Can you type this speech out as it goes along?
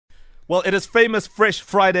Well, it is Famous Fresh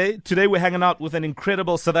Friday. Today we're hanging out with an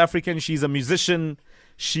incredible South African. She's a musician.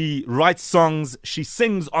 She writes songs. She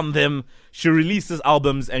sings on them. She releases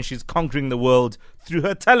albums, and she's conquering the world through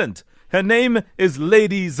her talent. Her name is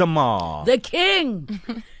Lady Zamar. The King.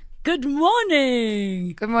 Good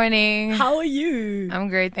morning. Good morning. How are you? I'm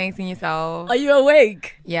great, thanks, and yourself? Are you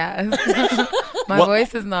awake? Yes. My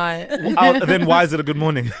voice is not. Then why is it a good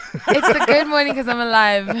morning? It's a good morning because I'm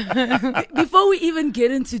alive. Before we even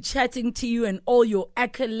get into chatting to you and all your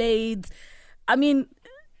accolades, I mean,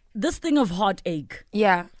 this thing of heartache.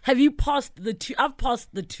 Yeah. Have you passed the two? I've passed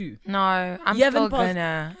the two. No, I'm You still haven't passed-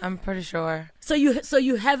 gonna. I'm pretty sure. So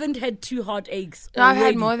you haven't had two heartaches. No, I've had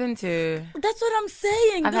already? more than two. That's what I'm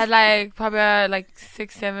saying. I've had probably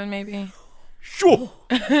 6, 7 maybe. Sure.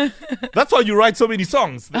 That's why you write so many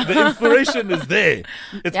songs. The inspiration is there.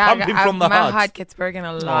 It's pumping from the my heart. heart gets broken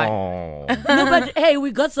a lot. Oh. No, but hey,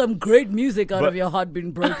 we got some great music out But- of your heart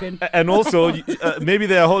being broken. And also, maybe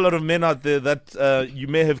there are a whole lot of men out there that you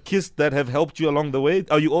may have kissed that have helped you along the way.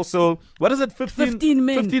 Are you also, what is it, 15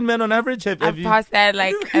 men. 15 men on average? Have I've you? passed that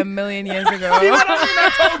a million years ago. See what I mean?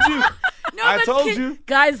 I told you. No, I but told you.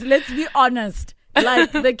 Guys, let's be honest.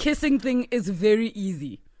 The kissing thing is very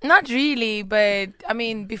easy. Not really, but I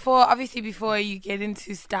mean, before you get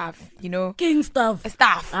into stuff, King stuff.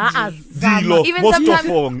 stuff. Dilo, Even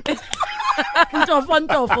Mostofong.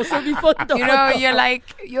 You're like,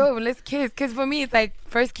 yo, let's kiss. Because for me, it's like,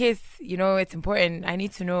 first kiss, it's important. I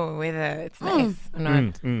need to know whether it's nice or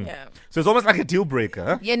not. Yeah. So it's almost like a deal breaker,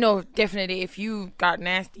 huh? Yeah, no, definitely. If you got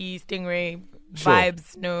nasty, stingray Sure.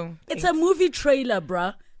 vibes, no. It's a movie trailer,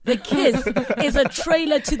 bruh. The kiss is a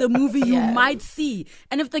trailer to the movie you might see.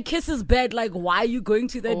 And if the kiss is bad, why are you going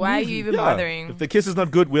to that Why are movie? you even bothering? If the kiss is not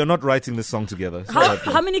good, we are not writing this song together. So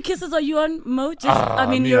How many kisses are you on, Mo? me,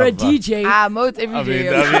 You're a I've, DJ. Modes every day.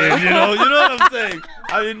 you know what I'm saying?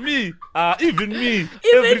 I mean, me, even me,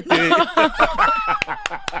 every day.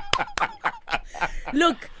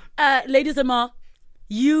 Look, Lady Zamar,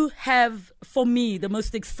 you have, for me, the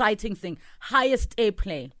most exciting thing, highest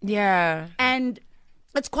airplay. Yeah. And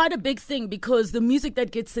it's quite a big thing because the music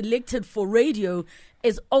that gets selected for radio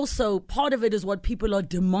is also, part of it is what people are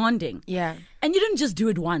demanding. Yeah. And you didn't just do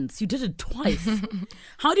it once, you did it twice.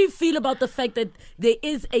 How do you feel about the fact that there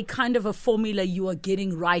is a kind of a formula you are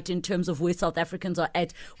getting right in terms of where South Africans are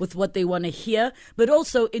at with what they want to hear, but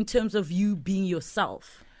also in terms of you being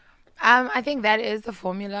yourself? I think that is the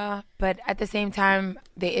formula, but at the same time,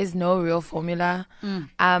 there is no real formula.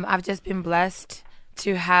 I've just been blessed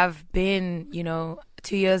to have been,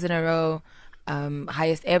 2 years in a row,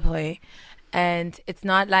 highest airplay. And it's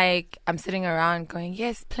not like I'm sitting around going,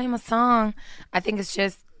 yes, play my song. I think it's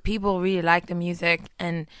just people really like the music.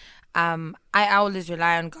 And I always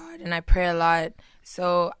rely on God and I pray a lot.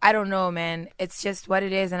 So I don't know, man. It's just what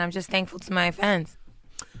it is. And I'm just thankful to my fans.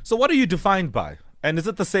 So what are you defined by? And is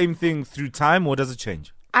it the same thing through time, or does it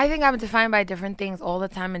change? I think I'm defined by different things all the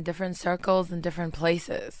time in different circles and different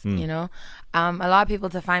places, A lot of people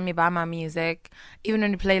define me by my music. Even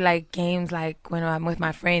when we play games, when I'm with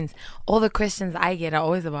my friends, all the questions I get are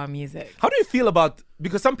always about music. How do you feel about,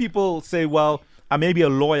 because some people say, well, I may be a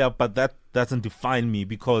lawyer, but that doesn't define me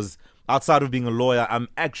because outside of being a lawyer, I'm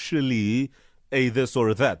actually a this or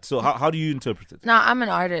a that. So how do you interpret it? No, I'm an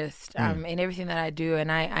artist in everything that I do, and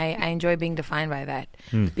I enjoy being defined by that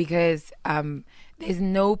because there's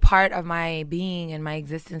no part of my being and my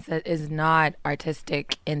existence that is not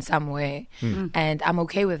artistic in some way, and I'm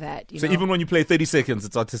okay with that. So even when you play 30 seconds,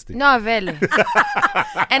 it's artistic? No, really.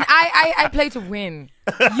 And I play to win.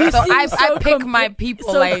 I pick my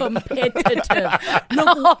people competitive.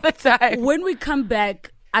 all the time. When we come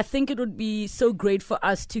back, I think it would be so great for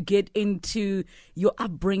us to get into your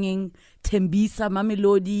upbringing, Tembisa,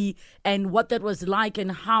 Mamelodi, and what that was like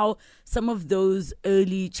and how some of those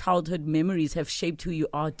early childhood memories have shaped who you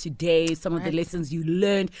are today, some of the lessons you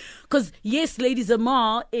learned. Because, yes, Lady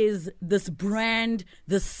Zamar is this brand,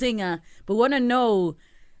 the singer, but want to know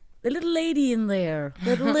the little lady in there,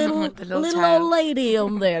 the little old lady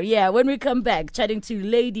in there. Yeah, when we come back, chatting to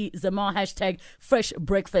Lady Zamar, hashtag Fresh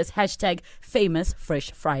Breakfast, hashtag Famous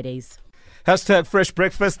Fresh Fridays. Hashtag Fresh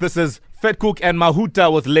Breakfast. This is Fat Cook and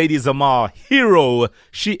Mahuta with Lady Zamar. Hero.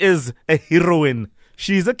 She is a heroine.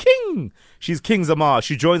 She's a king. She's King Zamar.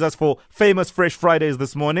 She joins us for Famous Fresh Fridays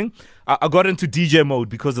this morning. I got into DJ mode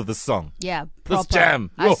because of this song. Yeah, proper. This jam.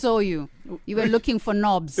 I Yo. saw you. You were looking for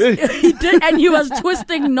knobs. He did, and he was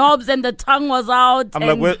twisting knobs and the tongue was out.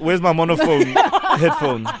 I'm like, where's my monophone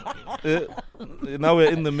headphone? Now we're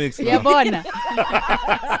in the mix. Now. Yeah, bon.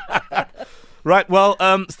 Right, well,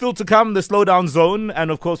 still to come, the Slowdown Zone.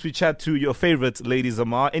 And, of course, we chat to your favorite, Lady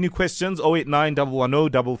Zamar. Any questions? 089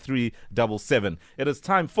 110 3377. It is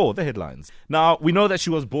time for the headlines. Now, we know that she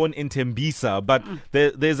was born in Tembisa, but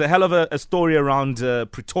there's a hell of a story around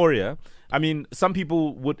Pretoria. I mean, some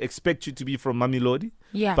people would expect you to be from Mamelodi,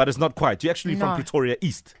 but it's not quite. You're actually from Pretoria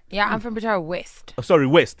East. Yeah, I'm from Pretoria West. Oh, sorry,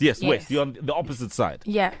 West. Yes, West. You're on the opposite side.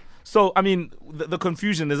 Yeah. So, I mean, the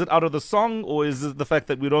confusion, is it out of the song or is it the fact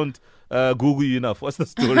that we don't Google you enough? What's the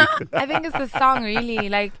story? I think it's the song, really.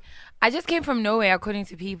 Like, I just came from nowhere, according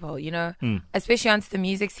to people, you know, especially onto the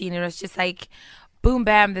music scene. It was just like, boom,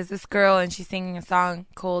 bam, there's this girl and she's singing a song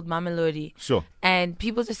called Mamelodi. Sure. And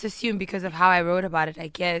people just assume because of how I wrote about it, I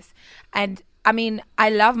guess. And I mean,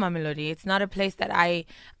 I love Mamelodi. It's not a place that I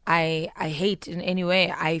hate in any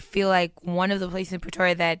way. I feel like one of the places in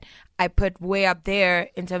Pretoria that I put way up there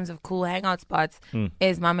in terms of cool hangout spots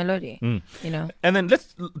is Mamelodi, you know. And then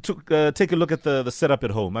let's take a look at the setup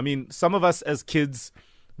at home. I mean, some of us as kids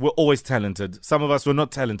were always talented. Some of us were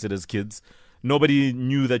not talented as kids. Nobody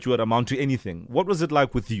knew that you would amount to anything. What was it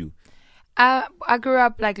like with you? I grew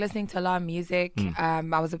up like listening to a lot of music. I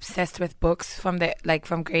was obsessed with books from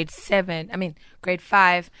grade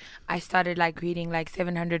 5. I started like reading like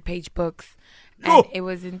 700-page books, and it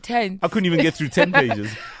was intense. I couldn't even get through 10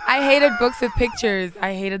 pages. I hated books with pictures.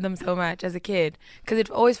 I hated them so much as a kid because it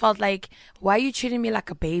always felt like, why are you treating me like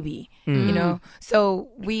a baby? You know? So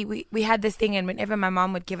we had this thing, and whenever my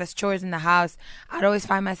mom would give us chores in the house, I'd always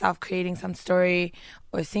find myself creating some story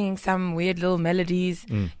or singing some weird little melodies,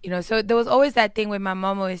 you know. So there was always that thing where my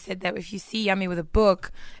mom always said that if you see Yummy with a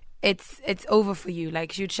book, it's over for you.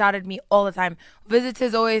 Like, she would shout at me all the time.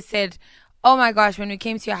 Visitors always said, oh my gosh, when we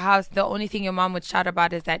came to your house, the only thing your mom would shout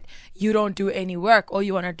about is that you don't do any work. All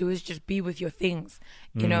you want to do is just be with your things,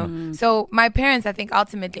 you know. So my parents, I think,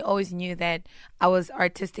 ultimately always knew that I was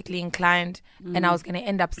artistically inclined and I was going to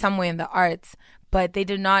end up somewhere in the arts, but they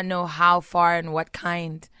did not know how far and what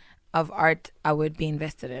kind of art I would be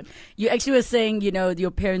invested in. You actually were saying, you know, your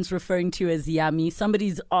parents referring to you as Yummy.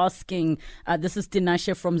 Somebody's asking, this is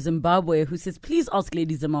Tinashe from Zimbabwe, who says, please ask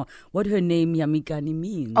Lady Zamar what her name Yamikani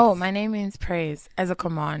means. Oh, my name means praise as a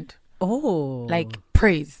command. Oh. Like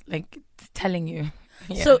praise, like telling you.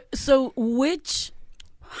 Yeah. So which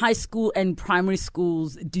high school and primary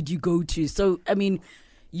schools did you go to? So, I mean,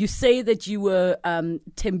 you say that you were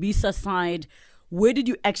Tembisa side. Where did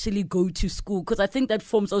you actually go to school? Because I think that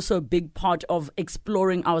forms also a big part of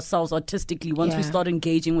exploring ourselves artistically once we start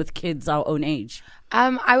engaging with kids our own age.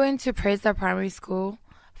 I went to Praise Primary School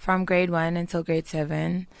from grade 1 until grade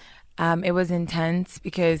 7. It was intense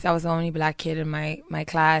because I was the only black kid in my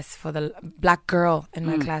class, black girl in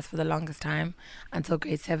my class for the longest time until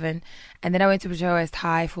grade 7. And then I went to Pretoria West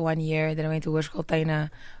High for 1 year. Then I went to Hoërskool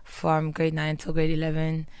from grade 9 until grade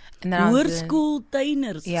 11. And then Hoërskool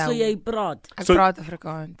Tuiners. Yeah. So jy praat. I praat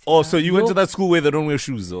Afrikaans. Oh, so you went to that school where they don't wear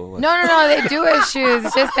shoes or what? No, they do wear shoes.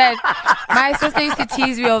 It's just that my sister used to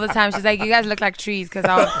tease me all the time. She's like, you guys look like trees because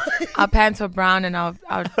our pants were brown and our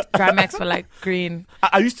Drymax were like green.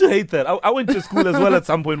 I used to hate that. I went to school as well at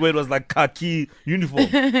some point where it was like khaki uniform.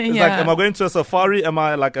 It's like, am I going to a safari? Am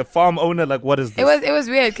I like a farm owner? Like, what is this? It was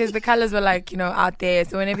weird because the colors were like, you know, out there.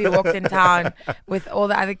 So whenever you walked in town with all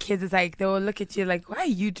the other kids, it's like, they will look at you like, why are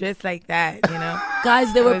you dressed like that? You know?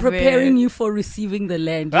 Guys, they were preparing you for receiving the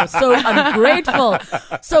land. You're so ungrateful.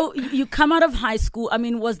 So you come out of high school. I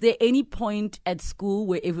mean, was there any point at school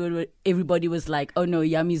where everybody was like, oh no,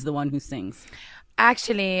 Yummy's the one who sings?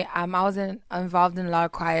 Actually, I was involved in a lot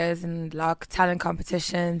of choirs and a lot of talent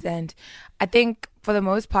competitions, and I think for the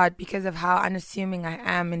most part, because of how unassuming I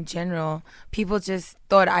am in general, people just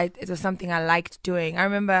thought it was something I liked doing. I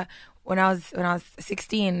remember when I was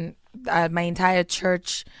 16, my entire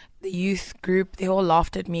church, the youth group, they all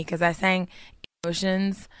laughed at me because I sang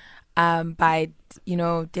Emotions by, you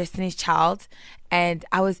know, Destiny's Child, and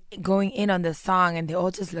I was going in on the song, and they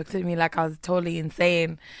all just looked at me like I was totally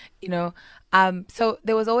insane, you know. So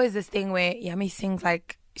there was always this thing where Yummy sings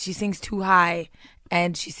like she sings too high,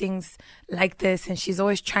 and she sings like this, and she's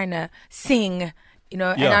always trying to sing, you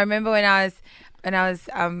know. Yeah. And I remember when I was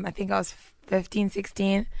I think I was 15,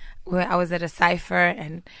 16, when I was at a cypher,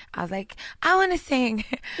 and I was like, I want to sing.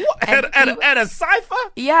 What? At a cypher?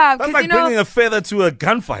 Yeah, that's like, you know, bringing a feather to a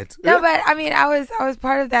gunfight. No, yeah. But I mean, I was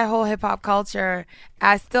part of that whole hip hop culture.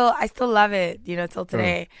 I still love it, you know, till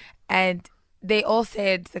today. And they all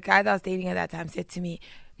said, the guy that I was dating at that time said to me,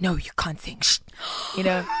 "No, you can't sing," you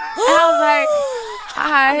know. And I was like,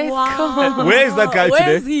 hi. Wow. Cool. Where is that guy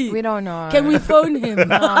today? Is he? We don't know. Can we phone him?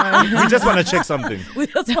 We just want to check something. We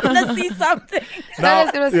just want to see something.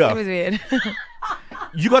 It was weird.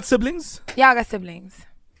 You got siblings? Yeah, I got siblings.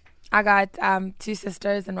 I got 2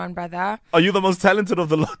 sisters and 1 brother. Are you the most talented of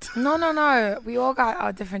the lot? No. We all got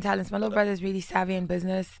our different talents. My little brother is really savvy in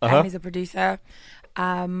business, and he's a producer.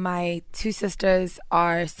 My 2 sisters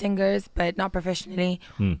are singers, but not professionally.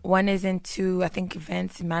 One is into, I think,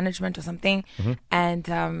 events management or something,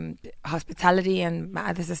 and hospitality, and my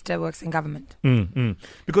other sister works in government.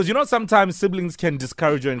 Because sometimes siblings can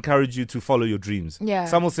discourage or encourage you to follow your dreams. Yeah.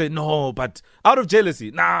 Some will say, no, but out of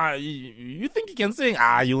jealousy, nah, you think you can sing?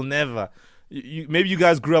 You'll never. Maybe you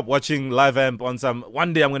guys grew up watching Live Amp on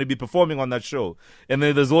one day I'm going to be performing on that show. And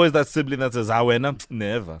then there's always that sibling that says,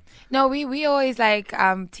 never. No, we always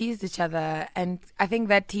teased each other. And I think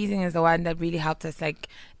that teasing is the one that really helped us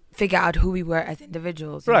figure out who we were as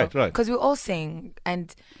individuals. Right. Because we all sing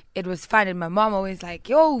and it was fun. And my mom always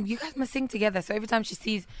yo, you guys must sing together. So every time she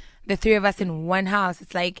sees the 3 of us in one house,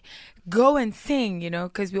 it's go and sing,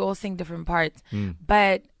 because we all sing different parts.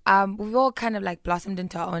 But we've all kind of blossomed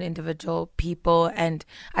into our own individual people, and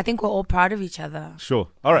I think we're all proud of each other. Sure.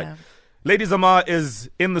 All right. Yeah. Lady Zamar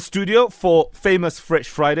is in the studio for Famous Fresh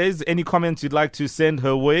Fridays. Any comments you'd like to send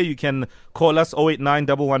her way, you can call us 089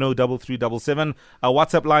 110 3377. Our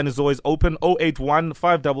WhatsApp line is always open, 081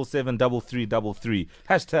 577 3333.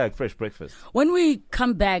 Hashtag Fresh Breakfast. When we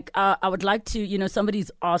come back, I would like to,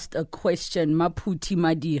 somebody's asked a question, Maputi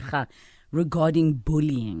Madiha, regarding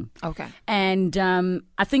bullying. Okay. And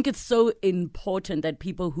I think it's so important that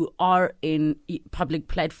people who are in public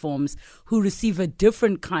platforms who receive a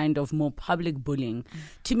different kind of more public bullying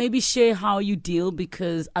to maybe share how you deal,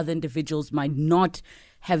 because other individuals might not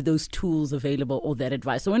have those tools available or that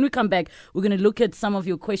advice. So when we come back, we're going to look at some of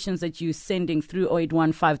your questions that you're sending through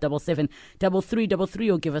 081 577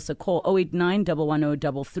 3333 or give us a call 089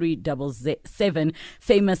 110 3377.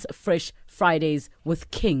 Famous Fresh Fridays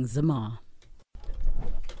with King Zamar.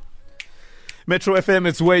 Metro FM,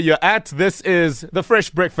 it's where you're at. This is the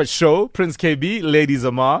Fresh Breakfast Show. Prince KB, Lady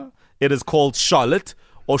Zamar. It is called Charlotte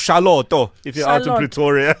or Charlotte if you're out in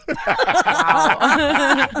Pretoria.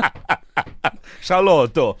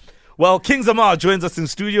 Charlotte. Well, King Zamar joins us in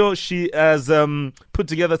studio. She has put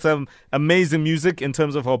together some amazing music in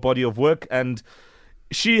terms of her body of work, and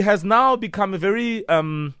she has now become a very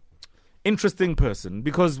interesting person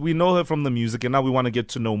because we know her from the music, and now we want to get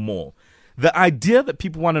to know more. The idea that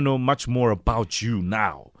people want to know much more about you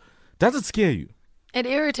now, does it scare you? It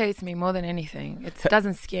irritates me more than anything. It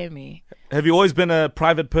doesn't scare me. Have you always been a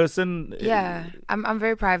private person? Yeah, I'm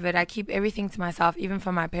very private. I keep everything to myself, even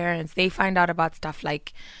from my parents. They find out about stuff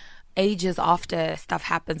ages after stuff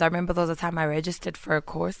happens. I remember there was a time I registered for a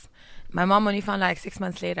course. My mom only found 6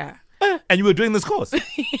 months later. And you were doing this course?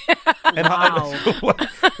 Yeah. And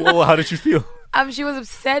how did you feel? She was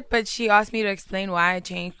upset, but she asked me to explain why I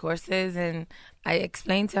changed courses, and I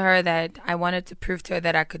explained to her that I wanted to prove to her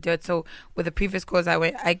that I could do it. So with the previous course,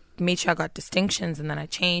 I made sure I got distinctions, and then I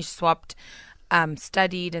changed, swapped,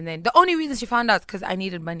 studied, and then the only reason she found out is because I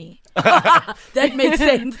needed money. That makes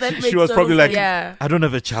sense. She was probably like, yeah. I don't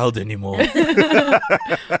have a child anymore.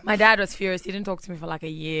 My dad was furious. He didn't talk to me for a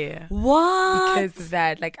year. What? Because of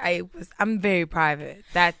that. I'm very private.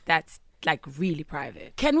 That's really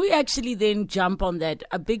private. Can we actually then jump on that?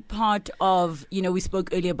 A big part of, we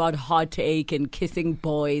spoke earlier about heartache and kissing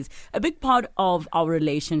boys. A big part of our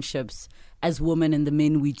relationships as women and the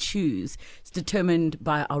men we choose is determined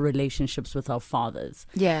by our relationships with our fathers.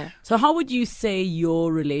 Yeah. So how would you say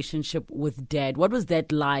your relationship with dad, what was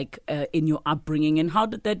that like in your upbringing, and how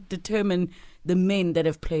did that determine the men that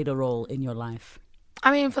have played a role in your life?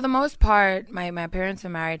 I mean, for the most part, my parents were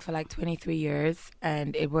married for 23 years,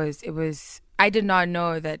 and it was I did not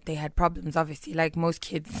know that they had problems, obviously, like most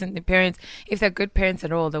kids. And the parents, if they're good parents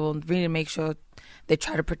at all, they will really make sure they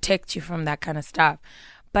try to protect you from that kind of stuff.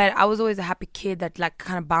 But I was always a happy kid that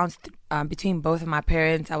kind of bounced between both of my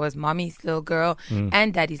parents. I was mommy's little girl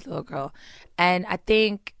and daddy's little girl. And I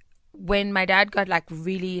think when my dad got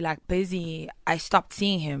really busy, I stopped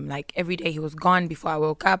seeing him. Every day he was gone before I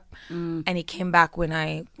woke up, and he came back when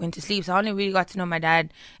I went to sleep. So I only really got to know my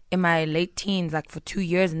dad in my late teens, for 2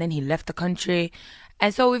 years, and then he left the country.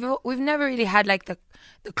 And so we've never really had the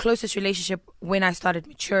closest relationship when I started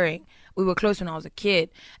maturing. We were close when I was a kid.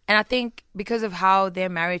 And I think because of how their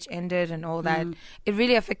marriage ended and all that, it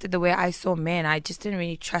really affected the way I saw men. I just didn't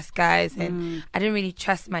really trust guys, and I didn't really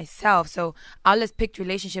trust myself. So I always picked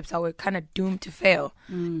relationships that were kind of doomed to fail.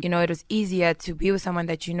 It was easier to be with someone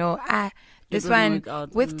that this one,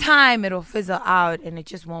 with time, it'll fizzle out and it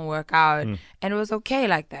just won't work out. And it was okay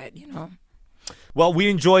like that, Well, we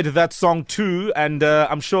enjoyed that song too, and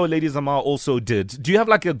I'm sure Lady Zamar also did. Do you have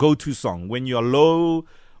a go-to song when you're low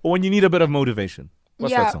or when you need a bit of motivation?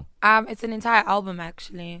 What's that song? It's an entire album,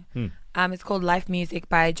 actually. It's called Life Music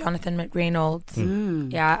by Jonathan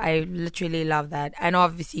McReynolds. Yeah, I literally love that. And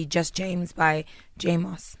obviously Just James by J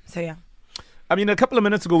Moss. So yeah. I mean, a couple of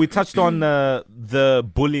minutes ago, we touched on the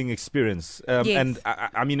bullying experience. Yes. And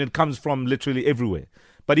I mean, it comes from literally everywhere.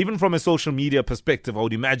 But even from a social media perspective, I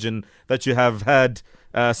would imagine that you have had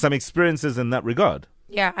some experiences in that regard.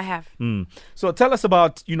 Yeah, I have. So tell us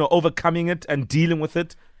about, overcoming it and dealing with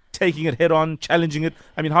it, taking it head on, challenging it.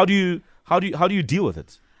 I mean, how do you deal with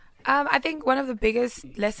it? I think one of the biggest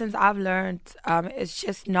lessons I've learned is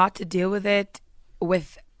just not to deal with it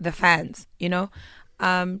with the fans,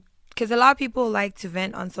 because a lot of people like to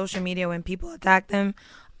vent on social media when people attack them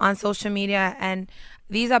on social media, and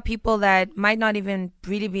these are people that might not even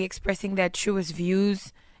really be expressing their truest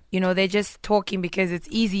views. They're just talking because it's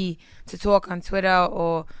easy to talk on Twitter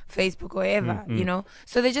or Facebook or whatever,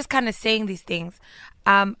 So they're just kind of saying these things.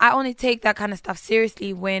 I only take that kind of stuff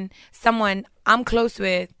seriously when someone I'm close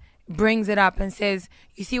with brings it up and says,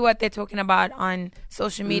 you see what they're talking about on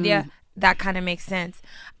social media? That kind of makes sense.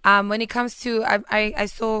 When it comes to, I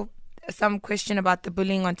saw some question about the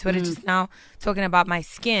bullying on Twitter just now, talking about my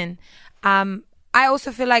skin. I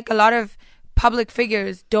also feel like a lot of public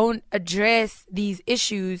figures don't address these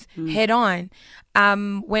issues head on.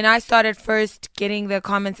 When I started first getting the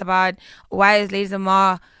comments about why is Lady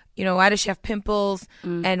Zamar, why does she have pimples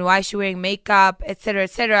and why is she wearing makeup,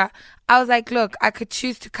 etc., I was like, look, I could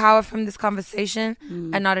choose to cower from this conversation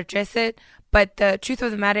and not address it. But the truth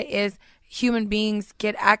of the matter is human beings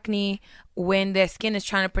get acne when their skin is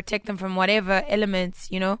trying to protect them from whatever elements,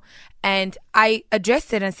 And I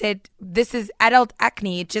addressed it and said, this is adult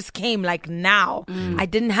acne. It just came like now. I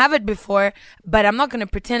didn't have it before, but I'm not going to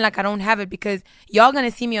pretend like I don't have it because y'all going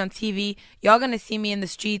to see me on TV. Y'all going to see me in the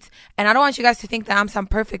streets. And I don't want you guys to think that I'm some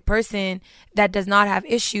perfect person that does not have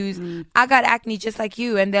issues. I got acne just like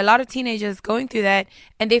you. And there are a lot of teenagers going through that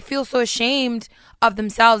and they feel so ashamed of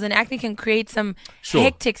themselves, and acne can create some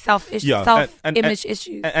hectic self-image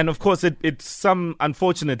issues. And of course,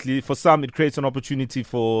 unfortunately, for some, it creates an opportunity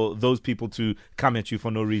for those people to come at you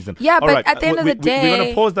for no reason. Yeah, all but right. At the end of the day... We're going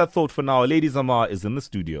to pause that thought for now. Lady Zamar is in the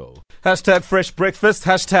studio. Hashtag Fresh Breakfast.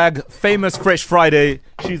 Hashtag Famous Fresh Friday.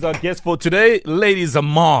 She's our guest for today, Lady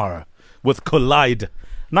Zamar with Collide.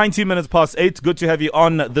 19 minutes past 8. Good to have you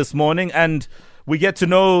on this morning. And we get to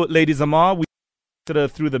know Lady Zamar. We her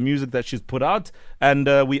through the music that she's put out, and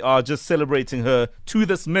we are just celebrating her to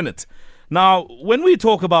this minute. Now, when we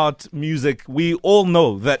talk about music, we all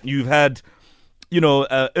know that you've had,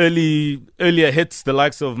 earlier hits, the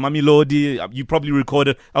likes of Mami Lodi. You probably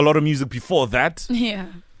recorded a lot of music before that. Yeah.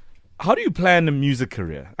 How do you plan a music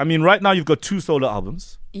career? I mean, right now you've got 2 solo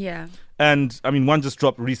albums. Yeah. And, I mean, one just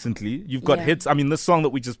dropped recently. You've got hits. I mean, this song that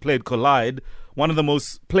we just played, Collide, one of the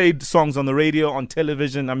most played songs on the radio, on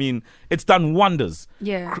television. I mean, it's done wonders.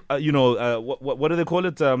 Yeah. What do they call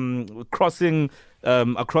it? Crossing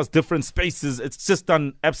across different spaces. It's just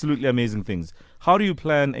done absolutely amazing things. How do you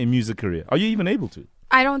plan a music career? Are you even able to?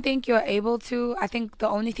 I don't think you're able to. I think the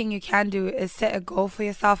only thing you can do is set a goal for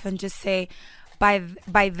yourself and just say,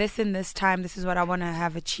 by this and this time, this is what I want to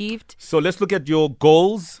have achieved. So let's look at your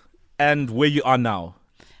goals and where you are now.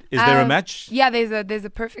 Is there a match? Yeah, there's a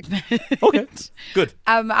perfect match. Okay, good.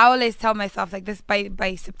 I always tell myself like this: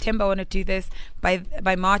 by September I want to do this.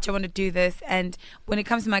 By March I want to do this. And when it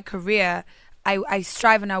comes to my career, I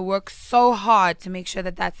strive and I work so hard to make sure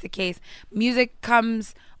that that's the case. Music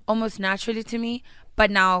comes almost naturally to me, but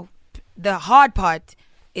now the hard part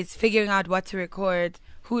is figuring out what to record,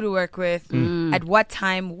 who to work with, at what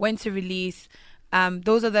time, when to release.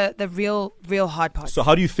 Those are the real hard parts. So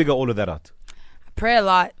how do you figure all of that out? I pray a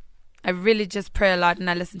lot. I really just pray a lot and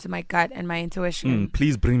I listen to my gut and my intuition.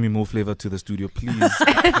 Please bring me more flavor to the studio, please.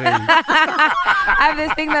 I have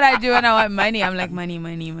this thing that I do when I want money. I'm like, money.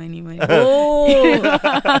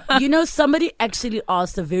 Oh, somebody actually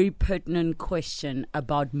asked a very pertinent question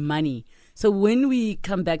about money. So when we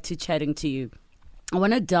come back to chatting to you, I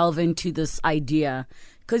want to delve into this idea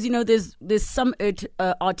because, there's some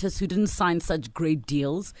artists who didn't sign such great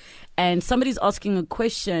deals. And somebody's asking a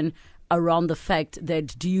question around the fact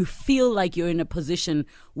that do you feel like you're in a position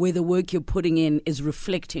where the work you're putting in is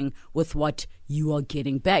reflecting with what you are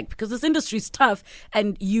getting back? Because this industry is tough,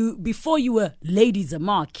 and before you were Lady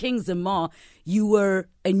Zamar, King Zamar, you were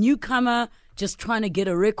a newcomer just trying to get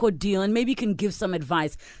a record deal, and maybe you can give some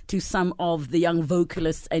advice to some of the young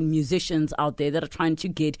vocalists and musicians out there that are trying to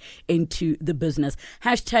get into the business.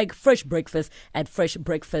 Hashtag Fresh Breakfast at Fresh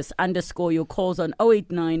Breakfast _ your calls on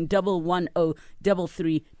 089 110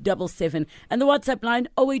 3377 and the WhatsApp line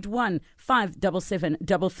 081 577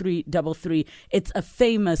 3333. It's a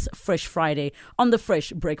famous Fresh Friday on the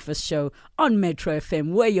Fresh Breakfast Show on Metro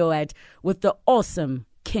FM, where you're at with the awesome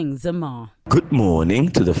King Zamar. Good morning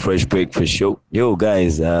to the Fresh Breakfast Show. Yo,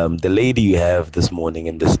 guys, the lady you have this morning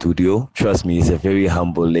in the studio, trust me, is a very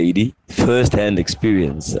humble lady. First-hand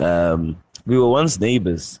experience. We were once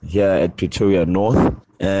neighbors here at Pretoria North,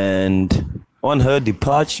 and on her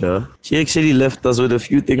departure, she actually left us with a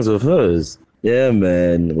few things of hers. Yeah,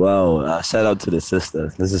 man. Wow. Shout out to the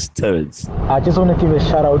sister. This is Terrence. I just want to give a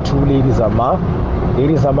shout out to Lady Zamar.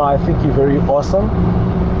 Lady Zamar, I think you're very awesome.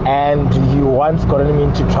 And you once got me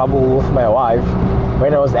into trouble with my wife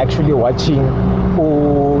when I was actually watching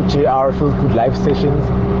JR Feels Good live sessions.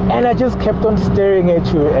 And I just kept on staring at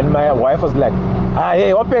you. And my wife was like,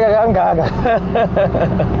 hey, what?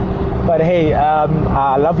 But hey,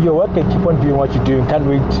 I love your work and keep on doing what you're doing. Can't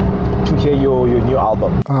wait to hear your new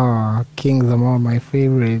album. King Zamar, my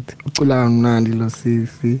favorite.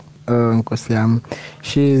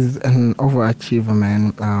 She's an overachiever,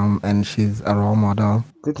 man, and she's a role model.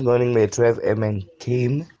 Good morning, Metro FM and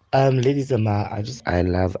team. Lady Zamar,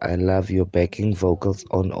 I love your backing vocals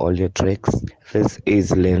on all your tracks. This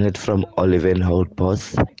is Leonard from Oliver and Holt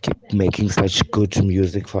Boss. Keep making such good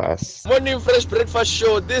music for us. Morning Fresh Breakfast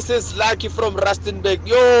Show. This is Lucky from Rustenburg.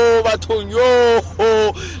 Yo, Baton, yo,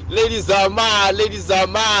 Lady Zamar,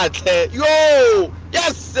 yo,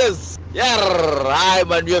 yes. Yeah, hi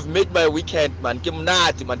man, you have made my weekend, man. Ki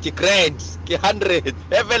mnati, man, ki grand, ki 100.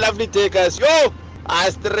 Have a lovely day, guys. Yo,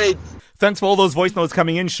 straight. Thanks for all those voice notes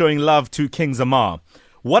coming in showing love to King Zamar.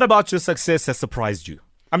 What about your success has surprised you?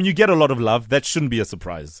 I mean, you get a lot of love. That shouldn't be a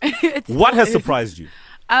surprise. What has surprised you?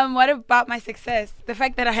 What about my success? The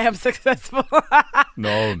fact that I am successful.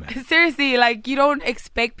 No, man. Seriously, like, you don't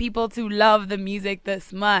expect people to love the music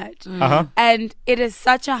this much. Uh-huh. And it is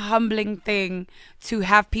such a humbling thing to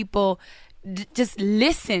have people just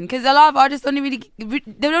listen. Because a lot of artists don't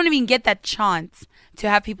even get that chance to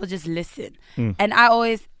have people just listen. And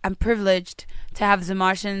I'm privileged to have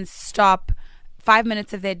Zamartians stop 5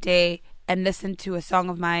 minutes of their day and listen to a song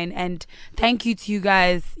of mine. And thank you to you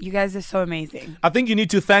guys. You guys are so amazing. I think you need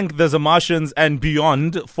to thank the Zamartians and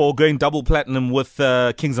beyond for going double platinum with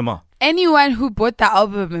King Zamar. Anyone who bought the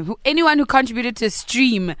album, anyone who contributed to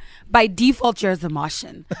stream, by default, you're a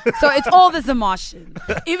Zamartian. So it's all the Zamartian.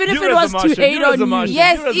 Even if it was to hate on you.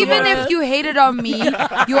 Yes, even if you hated on me,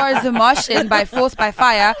 you are a Zamartian by force, by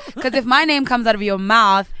fire. Because if my name comes out of your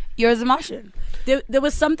mouth, you're a Zamartian. There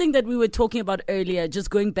was something that we were talking about earlier, just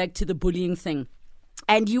going back to the bullying thing.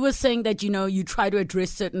 And you were saying that, you try to address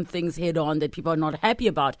certain things head on that people are not happy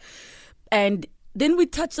about. And then we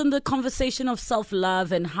touched on the conversation of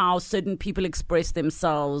self-love and how certain people express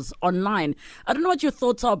themselves online. I don't know what your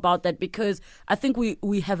thoughts are about that, because I think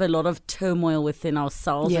we have a lot of turmoil within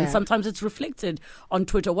ourselves, and sometimes it's reflected on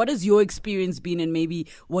Twitter. What has your experience been, and maybe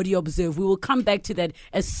what do you observe? We will come back to that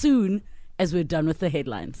as soon as we're done with the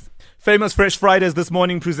headlines. Famous Fresh Fridays this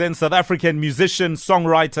morning presents South African musician,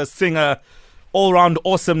 songwriter, singer, all-round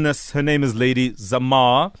awesomeness. Her name is Lady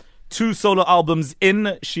Zamar. 2 solo albums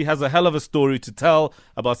in, she has a hell of a story to tell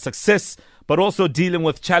about success, but also dealing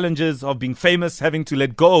with challenges of being famous, having to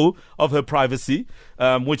let go of her privacy,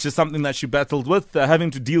 which is something that she battled with, having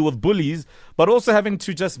to deal with bullies, but also having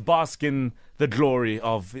to just bask in the glory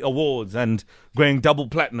of awards and going double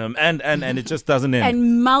platinum, and it just doesn't end.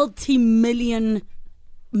 And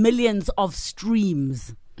millions of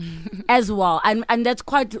streams. As well, and that's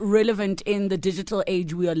quite relevant in the digital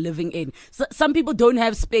age we are living in. So some people don't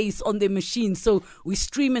have space on their machines, so we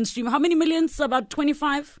stream and stream. How many millions? About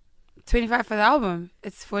 25? 25 for the album.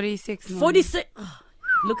 It's 46. 46. Oh,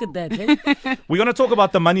 look at that. Eh? We're going to talk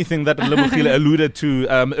about the money thing that Lebohile alluded to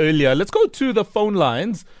earlier. Let's go to the phone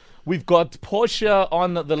lines. We've got Portia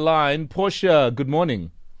on the line. Portia, good morning.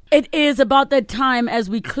 It is about that time as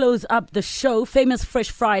we close up the show. Famous Fresh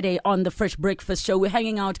Friday on the Fresh Breakfast Show. We're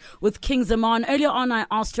hanging out with King Zamar. Earlier on, I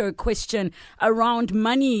asked her a question around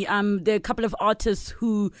money. There are a couple of artists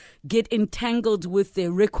who get entangled with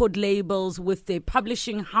their record labels, with their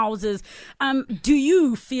publishing houses. Do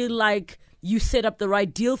you feel like you set up the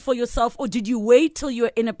right deal for yourself, or did you wait till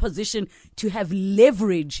you're in a position to have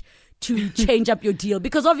leverage to change up your deal?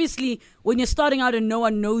 Because obviously, when you're starting out and no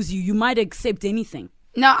one knows you, you might accept anything.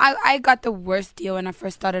 No, I got the worst deal when I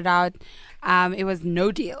first started out. It was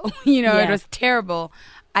no deal. It was terrible.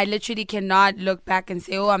 I literally cannot look back and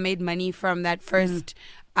say, oh, I made money from that first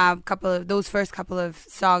couple of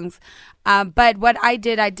songs. But what I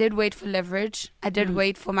did wait for leverage. I did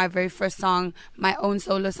wait for my very first song, my own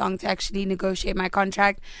solo song, to actually negotiate my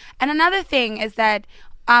contract. And another thing is that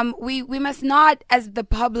we must not, as the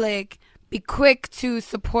public, be quick to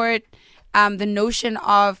support the notion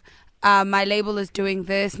of my label is doing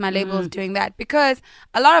this, my label is doing that, because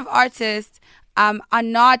a lot of artists are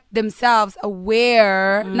not themselves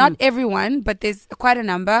aware, not everyone, but there's quite a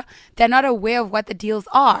number, they're not aware of what the deals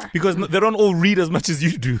are. Because they don't all read as much as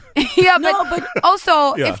you do. Yeah, but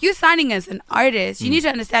also, if you're signing as an artist, you need to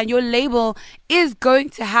understand your label is going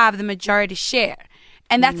to have the majority share.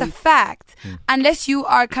 And that's a fact, unless you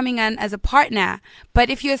are coming in as a partner. But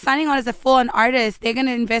if you're signing on as a full-on artist, they're going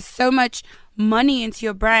to invest so much money into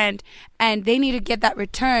your brand, and they need to get that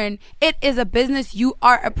return. It is a business. You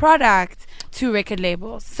are a product to record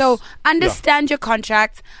labels. So understand your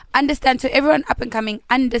contracts, understand, to everyone up and coming,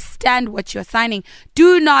 understand what you're signing.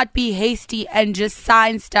 Do not be hasty and just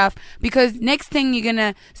sign stuff, because next thing you're going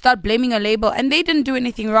to start blaming a label, and they didn't do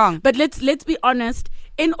anything wrong. But let's be honest.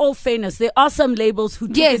 In all fairness, there are some labels who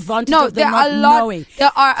took advantage of them not knowing.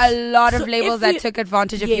 There are a lot of labels that took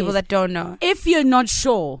advantage of people that don't know. If you're not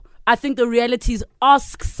sure, I think the reality is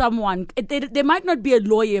ask someone. There might not be a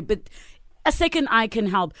lawyer, but a second eye can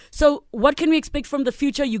help. So what can we expect from the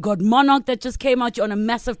future? You got Monarch that just came out. You're on a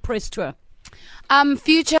massive press tour.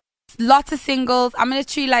 Future, lots of singles. I'm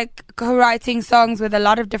literally co-writing songs with a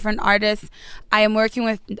lot of different artists. I am working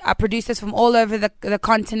with producers from all over the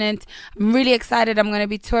continent. I'm really excited. I'm going to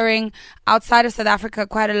be touring outside of South Africa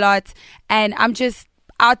quite a lot, and I'm just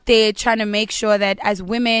out there trying to make sure that as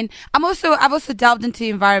women, I've also delved into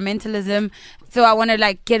environmentalism, so I want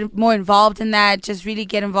to get more involved in that, just really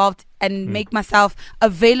get involved and make myself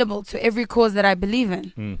available to every cause that I believe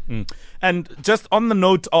in. And just on the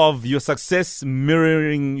note of your success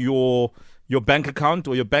mirroring your bank account,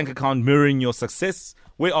 or your bank account mirroring your success,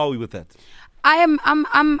 where are we with that?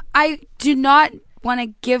 I do not want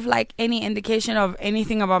to give any indication of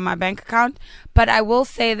anything about my bank account, but I will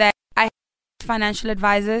say that I have financial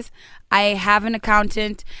advisors, I have an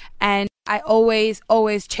accountant, and I always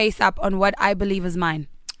chase up on what I believe is mine.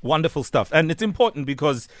 Wonderful stuff. And it's important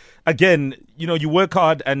because, again, you work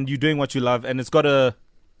hard and you're doing what you love, and it's got to,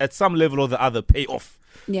 at some level or the other, pay off.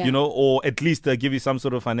 Yeah. Or at least give you some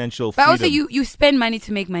sort of financial freedom. But also, you spend money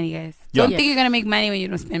to make money, guys. Don't think you're going to make money when you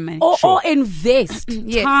don't spend money. Or invest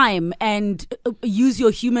time and use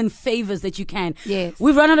your human favors that you can. Yes.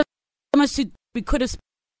 We've run out of how much we could have.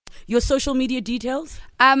 Your social media details?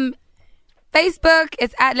 Facebook,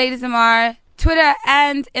 it's at Lady Zamar. Twitter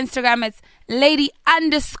and Instagram, it's lady__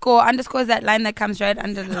 is that line that comes right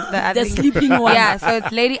under the sleeping one. Yeah, so it's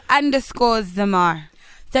lady_Zamar.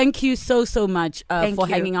 Thank you so much for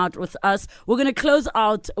hanging out with us. We're going to close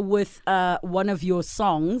out with one of your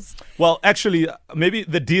songs. Well, actually, maybe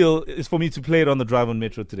the deal is for me to play it on the drive on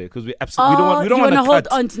Metro today, because we absolutely don't want to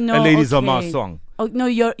cut a Lady Zamar song. Oh no,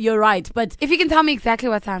 you're right. But if you can tell me exactly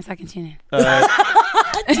what time, so I can tune in.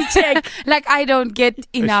 To check. I don't get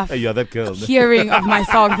enough yeah, that girl. hearing of my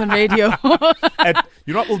songs on radio.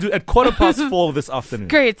 You know what we'll do? At 4:15 this afternoon.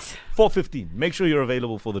 Great. 4:15. Make sure you're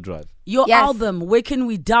available for the drive. Your album, where can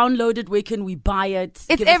we download it? Where can we buy it?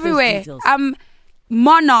 It's everywhere.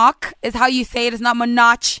 Monarch is how you say it. It's not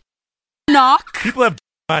Monarch. Monarch. People have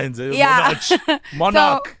minds. Yeah.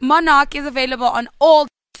 Monarch. So Monarch is available on all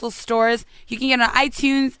stores. You can get it on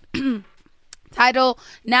iTunes, Tidal,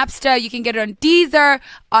 Napster. You can get it on Deezer,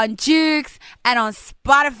 on Jukes, and on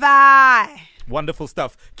Spotify. Wonderful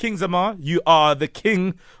stuff. King Zamar, you are the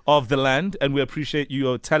king of the land, and we appreciate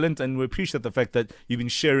your talent, and we appreciate the fact that you've been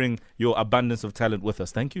sharing your abundance of talent with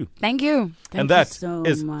us. Thank you. Thank you. And that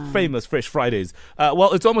is famous Fresh Fridays.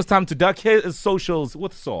 Well, it's almost time to duck. Here is socials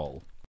with Saul.